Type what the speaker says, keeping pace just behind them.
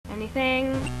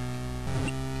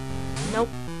Nope.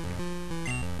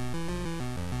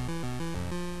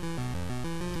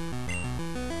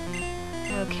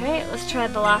 Okay, let's try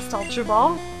the last Ultra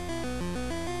Ball.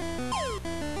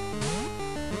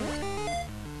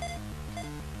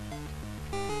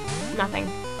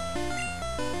 Nothing.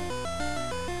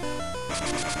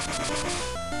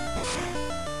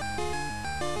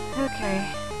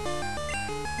 Okay.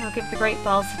 I'll give the Great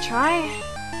Balls a try.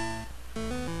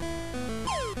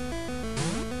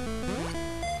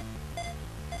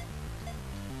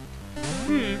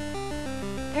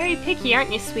 Very picky,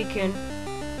 aren't you, Suicune?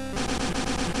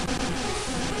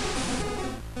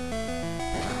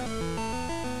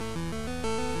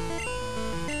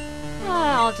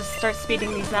 I'll just start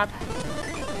speeding these up.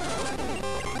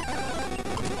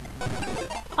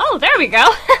 Oh, there we go!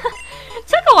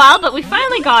 Took a while, but we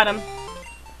finally got him.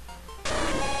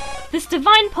 This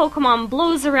divine Pokemon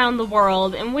blows around the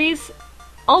world in ways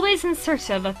always in search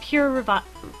of a pure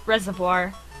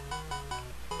reservoir.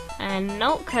 And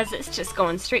no, because it's just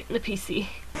going straight in the PC.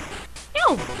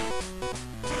 Yo!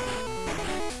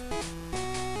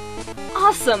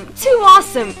 Awesome! Too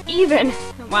awesome! Even!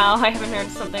 Wow, I haven't heard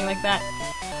something like that.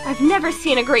 I've never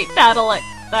seen a great battle like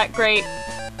that great.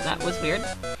 That was weird.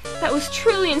 That was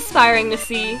truly inspiring to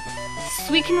see.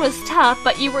 Suicune was tough,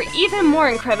 but you were even more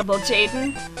incredible,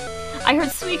 Jaden. I heard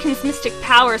Suicune's mystic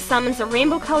power summons a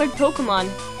rainbow-colored Pokemon.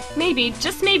 Maybe,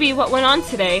 just maybe, what went on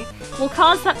today will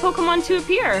cause that Pokemon to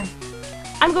appear.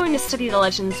 I'm going to study the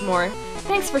legends more.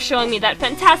 Thanks for showing me that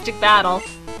fantastic battle.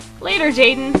 Later,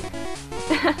 Jaden.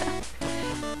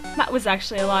 That was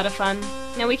actually a lot of fun.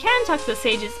 Now we can talk to the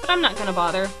sages, but I'm not gonna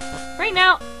bother. Right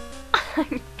now,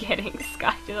 I'm getting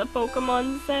Sky to the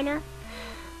Pokemon Center.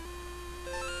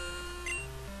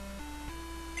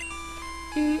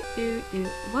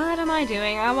 What am I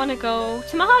doing? I want to go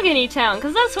to Mahogany Town,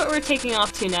 because that's what we're taking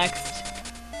off to next.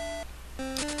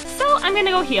 So, I'm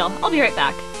gonna go heal. I'll be right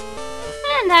back.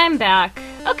 And I'm back.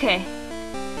 Okay.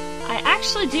 I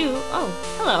actually do... Oh,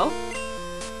 hello.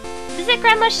 Visit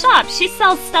Grandma's shop. She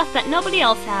sells stuff that nobody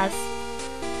else has.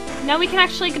 Now we can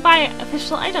actually buy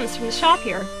official items from the shop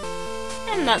here.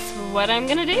 And that's what I'm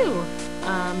gonna do.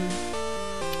 I'm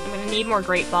gonna need more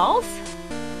Great Balls.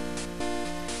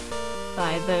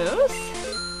 Buy those.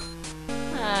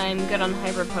 I'm good on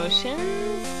Hyper Potions.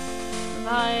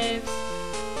 Revives.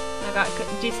 I got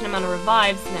a decent amount of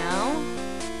revives now.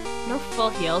 No full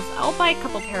heals. I'll buy a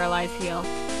couple Paralyze heal.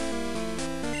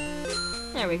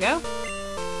 There we go.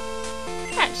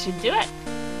 That should do it.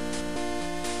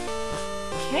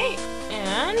 Okay,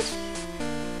 and...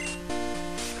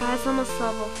 Sky's almost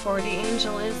level 40.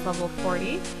 Angel is level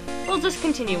 40. We'll just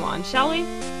continue on, shall we?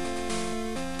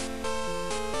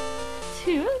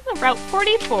 To Route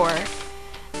 44.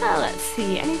 Now let's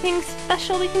see, anything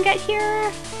special we can get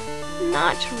here?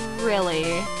 Not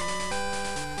really.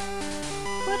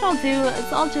 What I'll do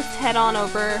is I'll just head on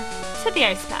over to the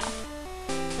ice path.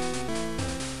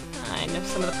 I know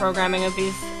some of the programming of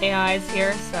these AIs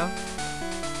here, so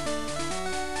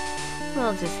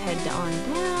we'll just head on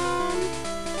down.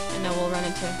 And then we'll run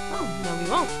into... Oh, no we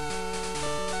won't.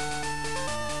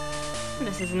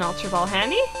 This is an Ultra Ball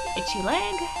handy. Itchy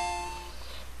leg.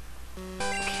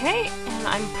 Okay, and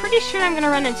I'm pretty sure I'm gonna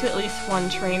run into at least one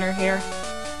trainer here.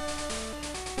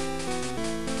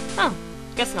 Oh,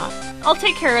 guess not. I'll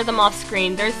take care of them off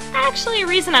screen. There's actually a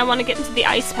reason I want to get into the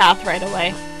ice path right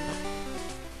away.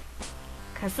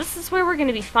 Because this is where we're going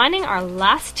to be finding our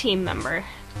last team member.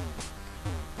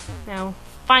 Now,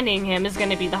 finding him is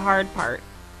going to be the hard part.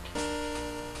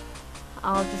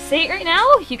 I'll just say it right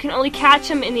now, you can only catch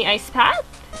him in the ice path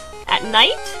at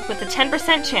night with a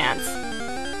 10% chance.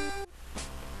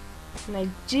 And I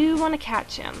do want to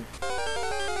catch him.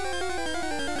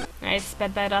 I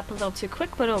sped that up a little too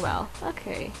quick, but oh well.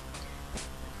 Okay.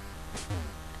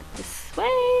 This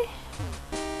way.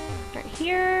 Right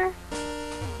here.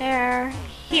 There.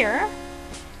 Here.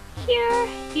 Here.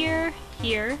 Here.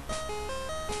 Here.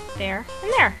 There.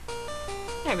 And there.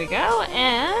 There we go.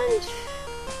 And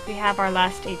we have our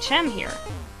last HM here.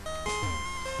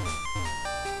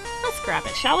 Let's grab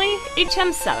it, shall we?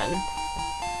 HM7.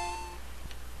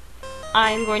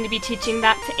 I'm going to be teaching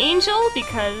that to Angel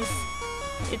because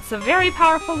it's a very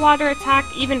powerful water attack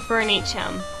even for an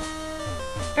HM.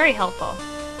 Very helpful.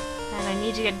 And I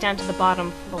need to get down to the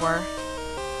bottom floor.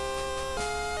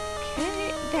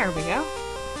 Okay, there we go.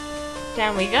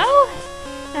 Down we go.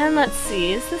 And let's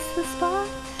see, is this the spot?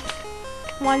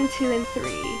 1, 2, and 3.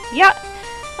 Yep.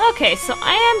 Okay, so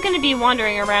I am going to be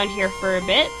wandering around here for a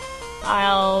bit.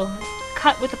 I'll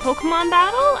cut with the Pokemon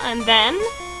battle, and then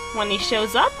when he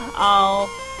shows up, I'll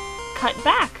cut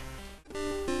back.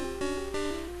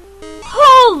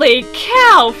 Holy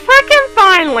cow! Frickin'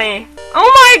 finally!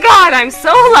 Oh my god, I'm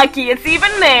so lucky it's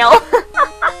even male!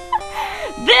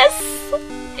 This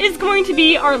is going to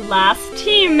be our last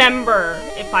team member,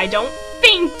 if I don't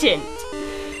faint it.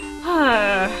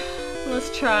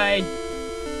 Let's try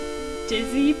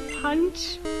Dizzy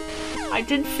Punch. I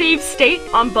did save state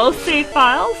on both save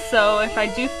files, so if I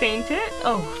do faint it...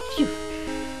 Oh, phew.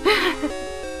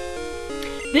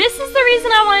 This is the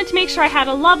reason I wanted to make sure I had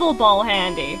a level ball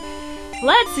handy.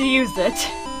 Let's use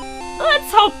it.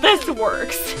 Let's hope this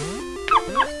works.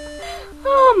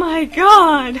 Oh my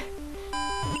god.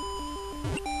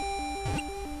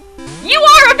 You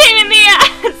are a pain in the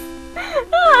ass!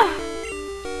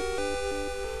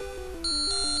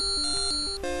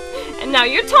 And now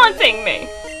you're taunting me.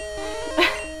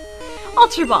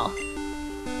 Ultra Ball.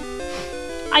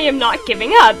 I am not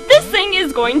giving up. This thing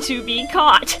is going to be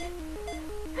caught.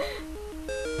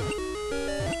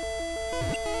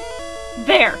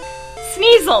 There!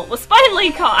 Sneasel was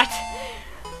finally caught!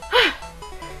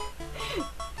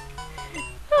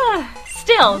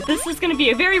 Still, this is going to be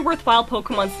a very worthwhile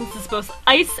Pokemon since it's both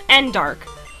ice and dark.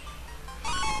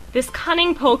 This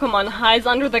cunning Pokemon hides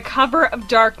under the cover of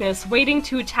darkness, waiting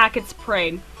to attack its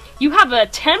prey. You have a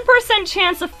 10%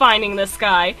 chance of finding this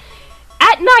guy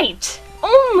at night,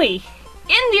 only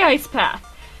in the ice path.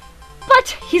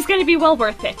 But he's going to be well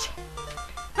worth it.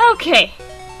 Okay.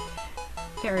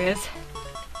 There he is.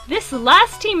 This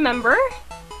last team member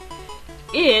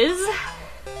is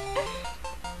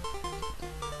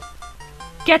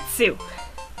Getsu.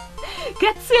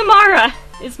 Getsumara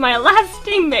is my last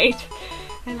teammate.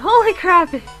 And holy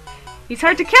crap, he's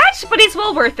hard to catch, but he's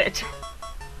well worth it.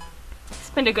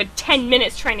 Spend a good 10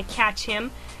 minutes trying to catch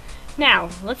him. Now,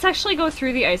 let's actually go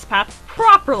through the ice path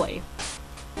properly.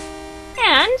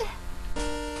 And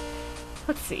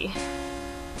let's see.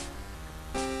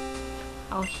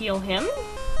 I'll heal him.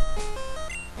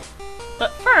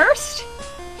 But first,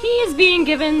 he is being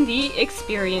given the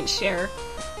experience share.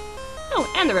 Oh,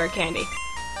 and the rare candy.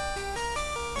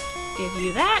 Give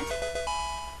you that.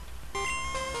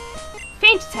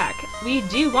 Faint attack. We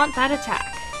do want that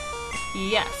attack.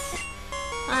 Yes.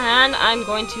 And I'm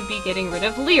going to be getting rid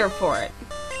of Leer for it.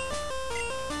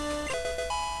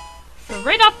 So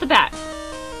right off the bat.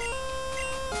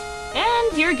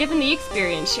 And you're given the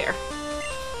experience share.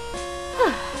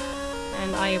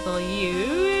 And I will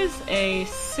use a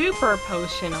super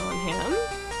potion on him.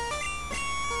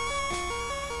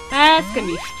 That's gonna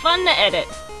be fun to edit.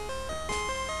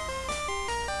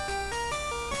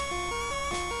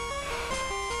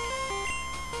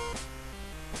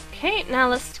 Okay, now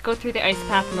let's go through the ice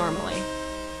path normally.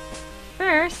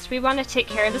 First, we want to take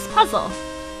care of this puzzle.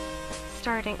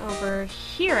 Starting over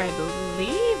here, I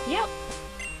believe. Yep.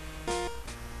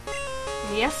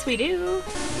 Yes, we do.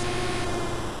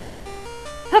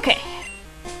 Okay.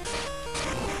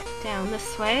 Down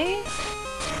this way.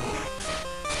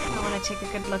 I want to take a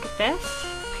good look at this.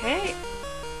 Okay.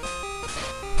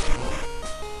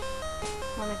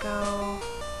 Want to go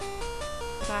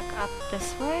back up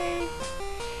this way.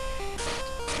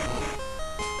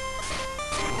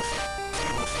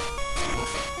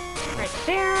 Right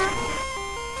there.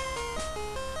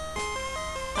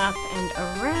 Up and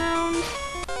around.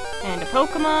 And a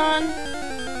Pokemon.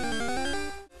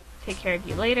 Take care of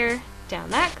you later.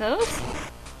 Down that goes.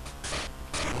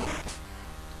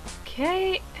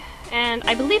 Okay. And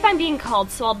I believe I'm being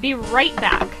called, so I'll be right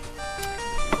back.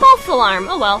 False alarm.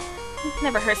 Oh well.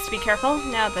 Never hurts to be careful.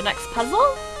 Now the next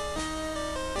puzzle.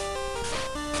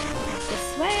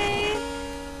 This way.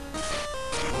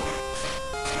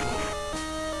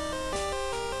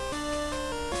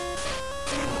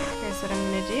 Here's what I'm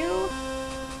gonna do.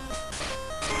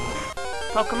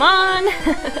 Pokemon!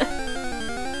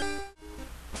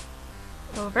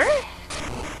 Over.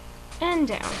 And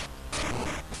down.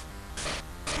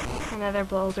 Another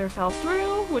boulder fell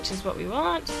through, which is what we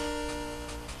want.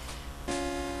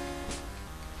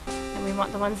 And we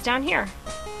want the ones down here.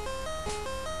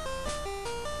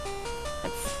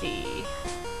 Let's see.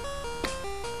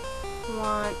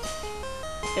 Want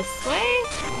this way.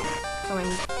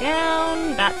 Going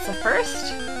down. That's a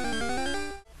first.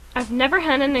 I've never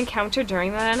had an encounter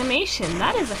during that animation.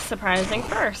 That is a surprising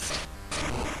first.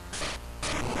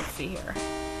 Let's see here.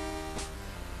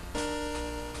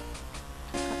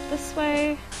 Up this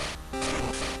way.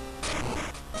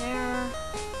 There.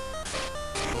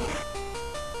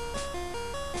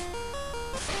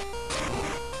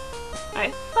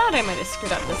 I thought I might have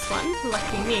screwed up this one.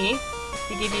 Lucky me.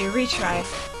 They give you a retry.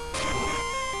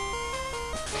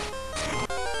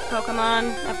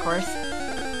 Pokemon, of course.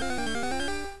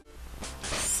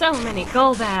 So many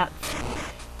Golbats.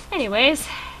 Anyways,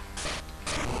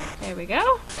 There we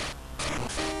go.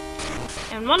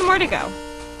 And one more to go.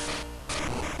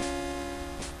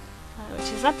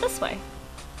 Which is up this way.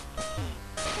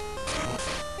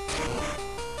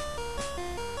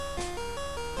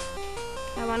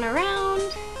 Go on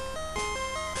around.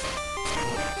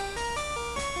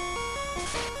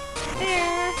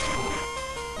 There.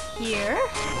 Here.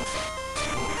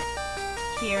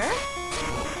 Here.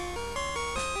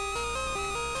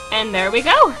 And there we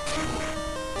go!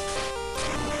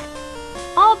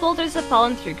 All boulders have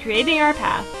fallen through, creating our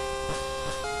path.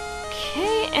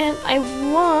 Okay, and I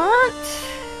want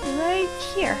right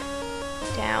here.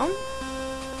 Down.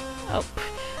 Up.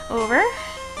 Over.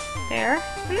 There.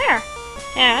 And there.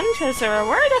 And, as a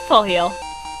reward, a full heal.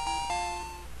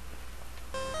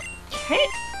 Okay,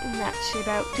 and that should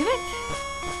about do it.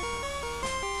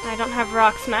 I don't have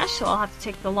Rock Smash, so I'll have to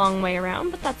take the long way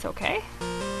around, but that's okay.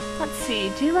 Let's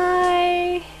see, do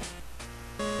I...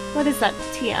 What is that?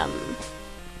 TM.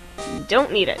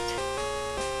 Don't need it.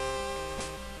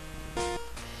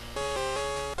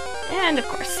 And of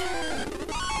course.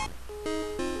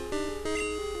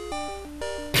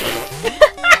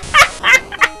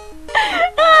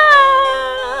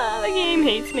 Ah, the game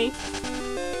hates me.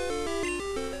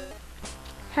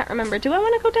 Can't remember. Do I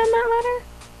want to go down that ladder?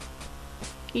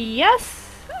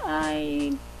 Yes,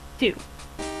 I do.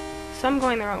 So I'm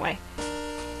going the wrong way.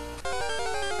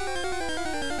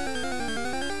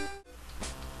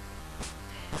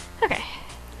 Okay.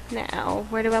 Now,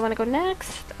 where do I want to go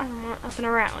next? Up and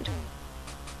around.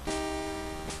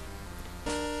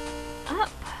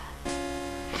 Up.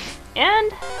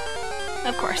 And,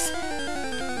 of course.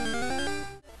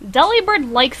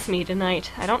 Delibird likes me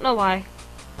tonight. I don't know why.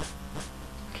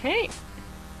 Okay.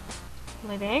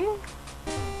 Living.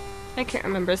 I can't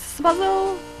remember. Is this a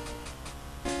puzzle?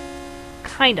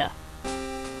 Kinda.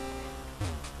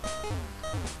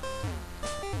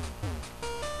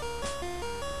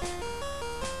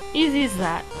 Easy as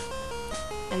that.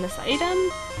 And this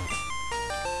item?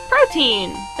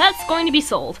 Protein! That's going to be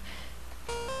sold.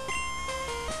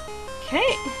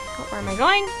 Okay, where am I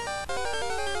going?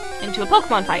 Into a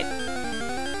Pokemon fight.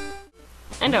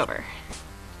 And over.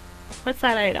 What's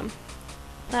that item?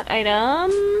 That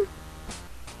item...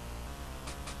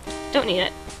 Don't need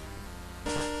it.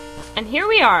 And here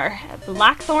we are, at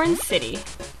Blackthorn City.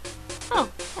 Oh,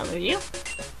 hello you.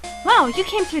 Wow, you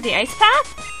came through the ice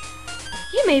path?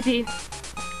 You may be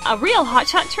a real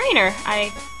hotshot trainer.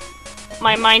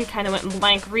 My mind kind of went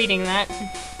blank reading that.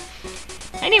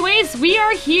 Anyways, we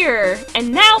are here,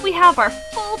 and now we have our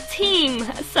full team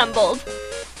assembled.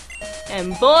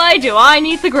 And boy, do I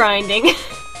need the grinding.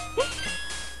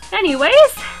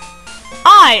 Anyways,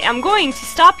 I am going to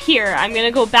stop here. I'm going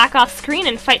to go back off screen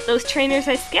and fight those trainers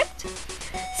I skipped.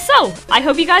 So, I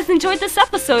hope you guys enjoyed this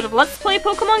episode of Let's Play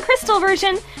Pokemon Crystal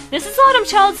version. This is Autumn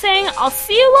Child saying I'll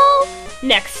see you all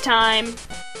next time.